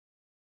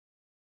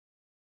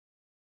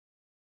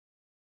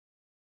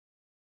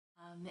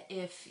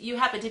If you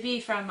happen to be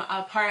from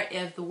a part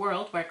of the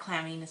world where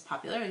clamming is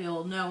popular,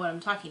 you'll know what I'm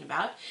talking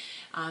about.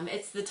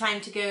 It's the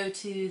time to go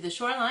to the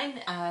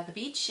shoreline, the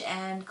beach,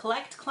 and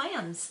collect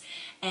clams.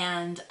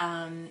 And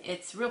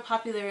it's real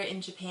popular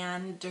in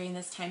Japan during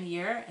this time of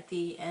year at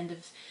the end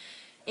of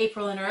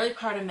April and early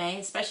part of May,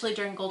 especially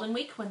during Golden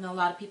Week when a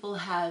lot of people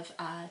have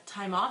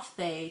time off.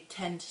 They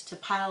tend to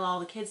pile all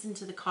the kids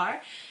into the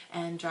car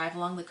and drive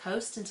along the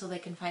coast until they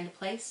can find a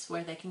place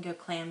where they can go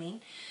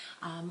clamming.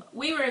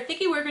 We were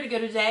thinking we were going to go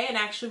today and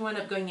actually wound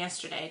up going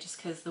yesterday just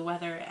because the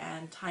weather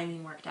and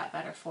timing worked out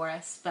better for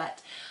us.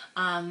 But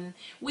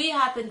we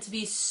happen to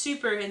be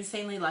super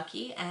insanely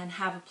lucky and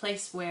have a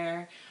place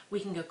where we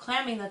can go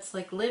clamming that's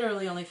like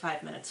literally only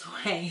 5 minutes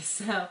away.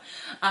 So,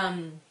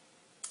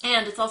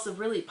 and it's also a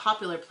really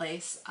popular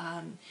place,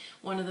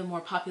 one of the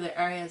more popular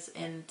areas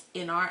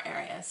in our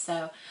area.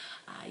 So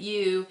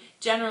you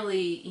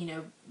generally,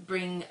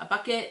 bring a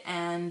bucket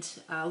and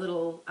a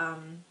little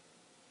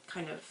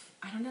kind of,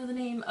 I don't know the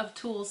name of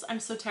tools. I'm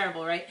so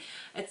terrible, right?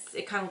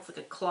 It kind of looks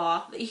like a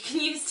claw that you can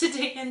use to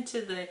dig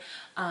into the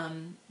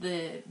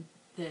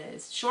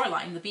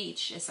shoreline, the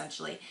beach,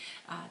 essentially,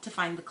 to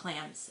find the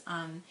clams.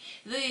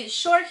 The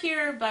shore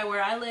here by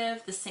where I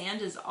live, the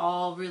sand is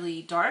all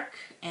really dark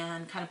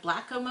and kind of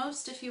black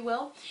almost, if you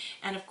will.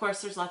 And of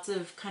course there's lots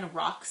of kind of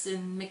rocks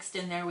mixed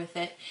in there with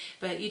it.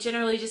 But you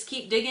generally just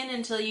keep digging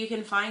until you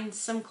can find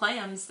some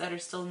clams that are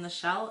still in the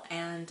shell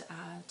and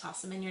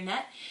toss them in your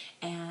net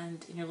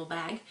and in your little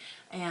bag.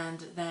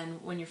 And then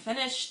when you're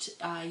finished,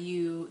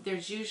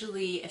 there's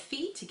usually a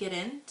fee to get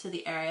in to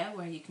the area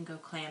where you can go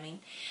clamming,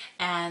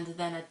 and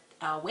then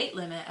a weight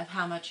limit of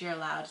how much you're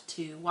allowed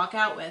to walk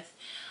out with.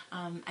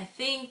 I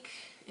think,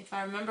 if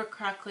I remember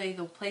correctly,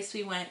 the place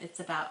we went, it's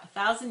about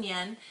 1,000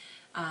 yen,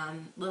 a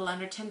little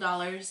under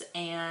 $10,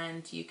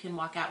 and you can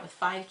walk out with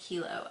 5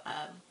 kilo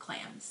of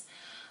clams.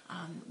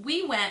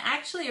 We went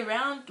actually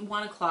around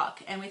 1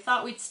 o'clock, and we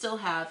thought we'd still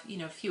have,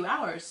 a few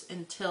hours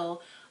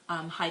until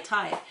high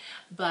tide.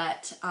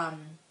 But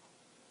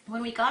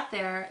when we got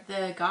there,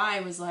 the guy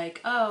was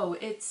like, oh,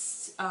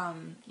 it's,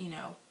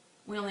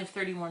 we only have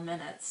 30 more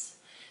minutes.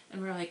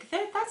 And we're like,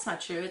 that's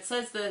not true. It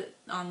says that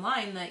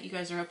online that you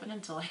guys are open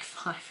until like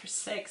 5 or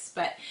 6.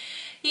 But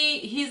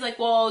he's like,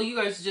 well, you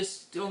guys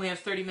just only have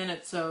 30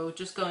 minutes, so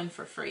just go in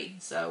for free.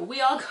 So we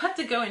all got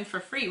to go in for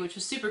free, which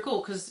was super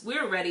cool because we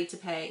were ready to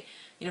pay,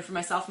 for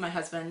myself and my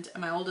husband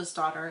and my oldest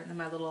daughter, and then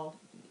my little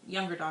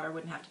younger daughter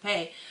wouldn't have to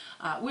pay.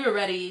 We were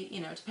ready,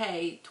 to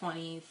pay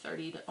 $20,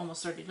 $30,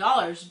 almost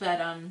 $30,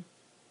 but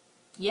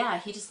yeah,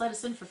 he just let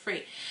us in for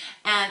free.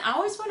 And I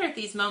always wonder at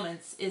these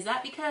moments, is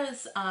that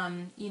because,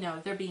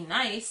 they're being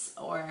nice,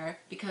 or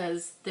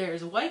because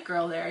there's a white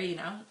girl there,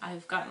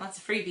 I've gotten lots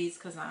of freebies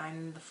because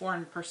I'm the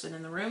foreign person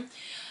in the room.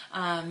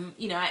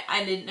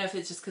 I didn't know if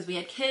it's just because we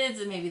had kids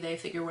and maybe they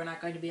figure we're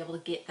not going to be able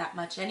to get that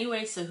much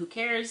anyway, so who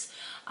cares.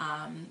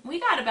 We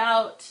got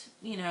about,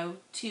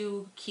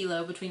 2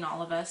 kilo between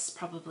all of us,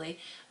 probably,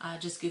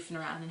 just goofing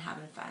around and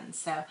having fun.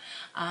 So,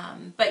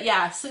 but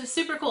yeah, so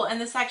super cool.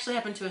 And this actually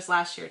happened to us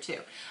last year too.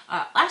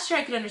 Last year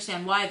I could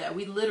understand why though.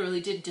 We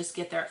literally did just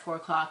get there at 4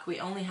 o'clock. We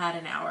only had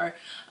an hour,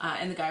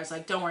 and the guy was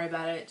like, don't worry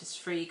about it, just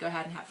free, go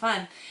ahead and have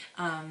fun.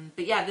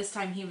 But yeah, this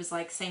time he was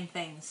like, same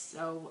thing.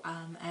 So,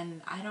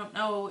 and I don't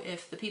know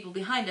if the people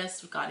behind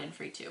us got in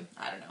free too.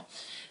 I don't know.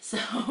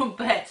 So,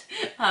 but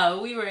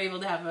we were able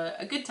to have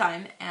a good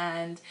time.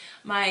 And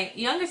my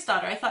youngest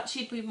daughter, I thought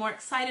she'd be more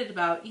excited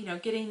about,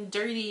 getting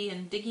dirty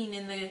and digging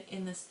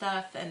in the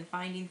stuff and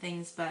finding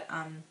things, but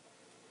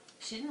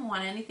she didn't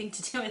want anything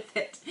to do with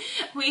it.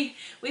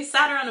 We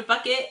sat her on a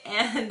bucket,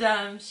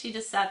 and she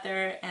just sat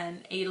there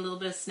and ate a little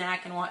bit of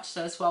snack and watched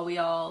us while we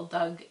all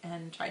dug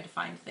and tried to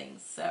find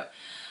things. So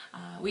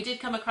we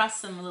did come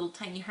across some little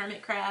tiny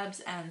hermit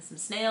crabs and some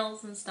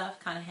snails and stuff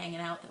kind of hanging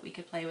out that we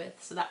could play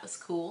with, so that was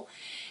cool.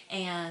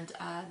 And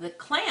the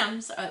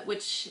clams,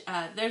 which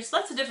there's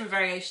lots of different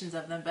variations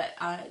of them, but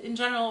in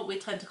general we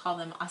tend to call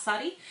them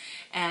asari,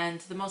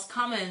 and the most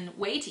common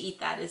way to eat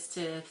that is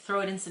to throw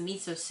it in some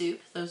miso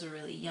soup. Those are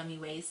really yummy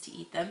ways to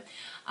eat them.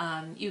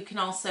 You can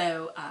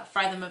also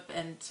fry them up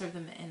and serve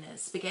them in a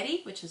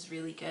spaghetti, which is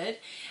really good,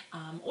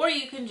 or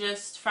you can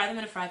just fry them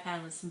in a fry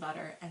pan with some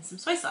butter and some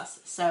soy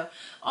sauce. So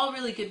all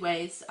really good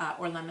ways,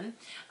 or lemon,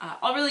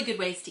 all really good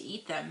ways to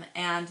eat them,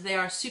 and they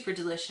are super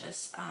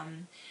delicious.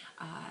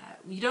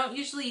 You don't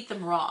usually eat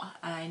them raw.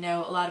 I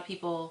know a lot of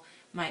people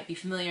might be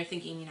familiar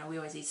thinking, we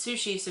always eat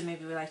sushi, so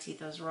maybe we like to eat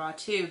those raw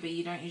too, but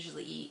you don't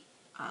usually eat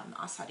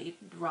asari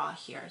raw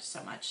here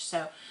so much.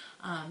 So,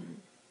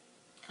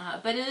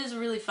 but it is a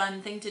really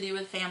fun thing to do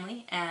with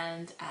family,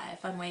 and a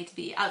fun way to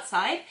be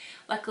outside.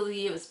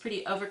 Luckily it was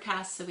pretty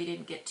overcast, so we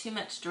didn't get too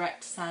much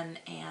direct sun,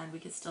 and we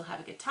could still have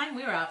a good time.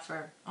 We were out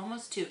for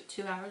almost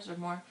two hours or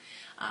more,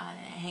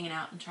 hanging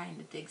out and trying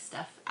to dig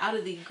stuff out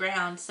of the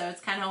ground, so it's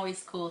kind of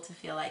always cool to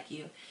feel like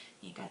you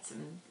got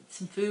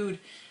some food.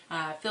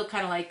 Feel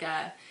kind of like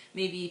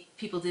maybe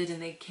people did in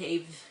the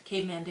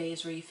caveman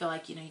days, where you feel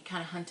like you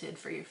kind of hunted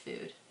for your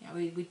food.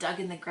 We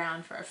dug in the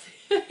ground for our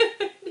food.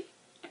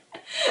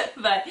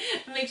 but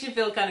it makes you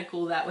feel kind of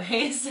cool that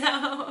way.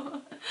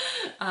 So,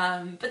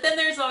 but then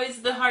there's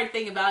always the hard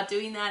thing about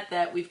doing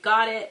that we've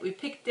got it, we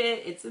picked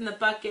it, it's in the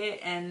bucket,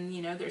 and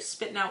you know, they're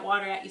spitting out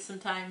water at you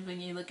sometimes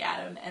when you look at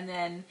them, and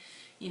then,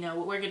 you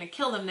know, we're going to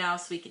kill them now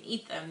so we can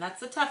eat them.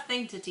 That's a tough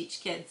thing to teach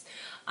kids.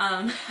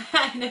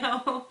 I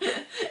know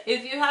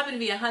if you happen to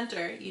be a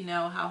hunter, you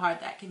know how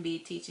hard that can be,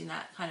 teaching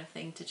that kind of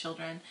thing to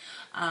children.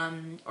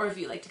 Or if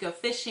you like to go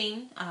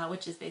fishing,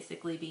 which is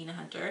basically being a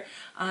hunter,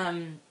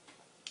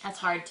 that's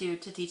hard to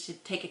teach, to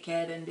take a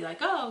kid and be like,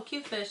 oh,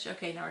 cute fish,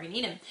 okay, now we're gonna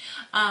eat him.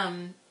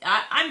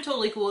 I'm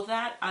totally cool with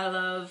that. I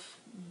love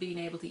being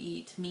able to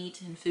eat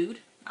meat and food.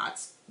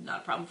 That's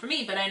not a problem for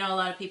me, but I know a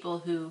lot of people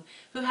who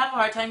have a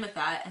hard time with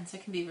that, and so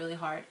it can be really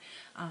hard.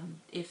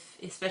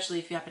 Especially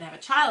if you happen to have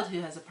a child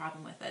who has a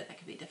problem with it, that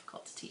can be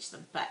difficult to teach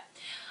them. But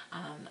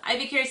I'd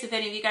be curious if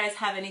any of you guys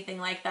have anything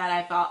like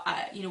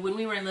that. You know, when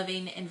we were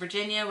living in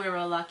Virginia, we were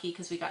real lucky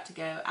because we got to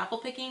go apple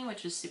picking,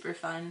 which was super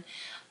fun.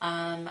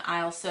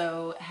 I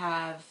also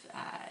have,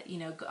 you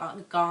know,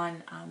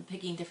 gone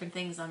picking different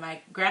things on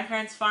my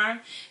grandparents' farm.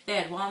 They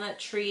had walnut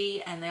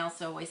tree, and they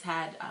also always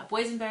had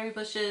boysenberry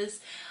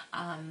bushes.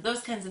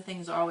 Those kinds of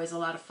things are always a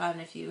lot of fun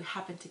if you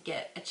happen to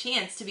get a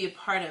chance to be a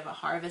part of a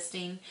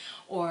harvesting,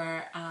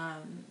 or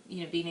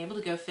you know, being able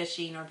to go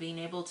fishing, or being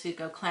able to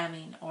go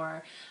clamming,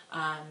 or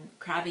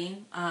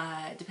crabbing,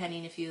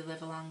 depending if you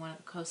live along one of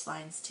the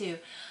coastlines too.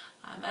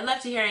 I'd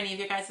love to hear any of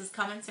your guys'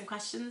 comments and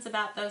questions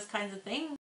about those kinds of things.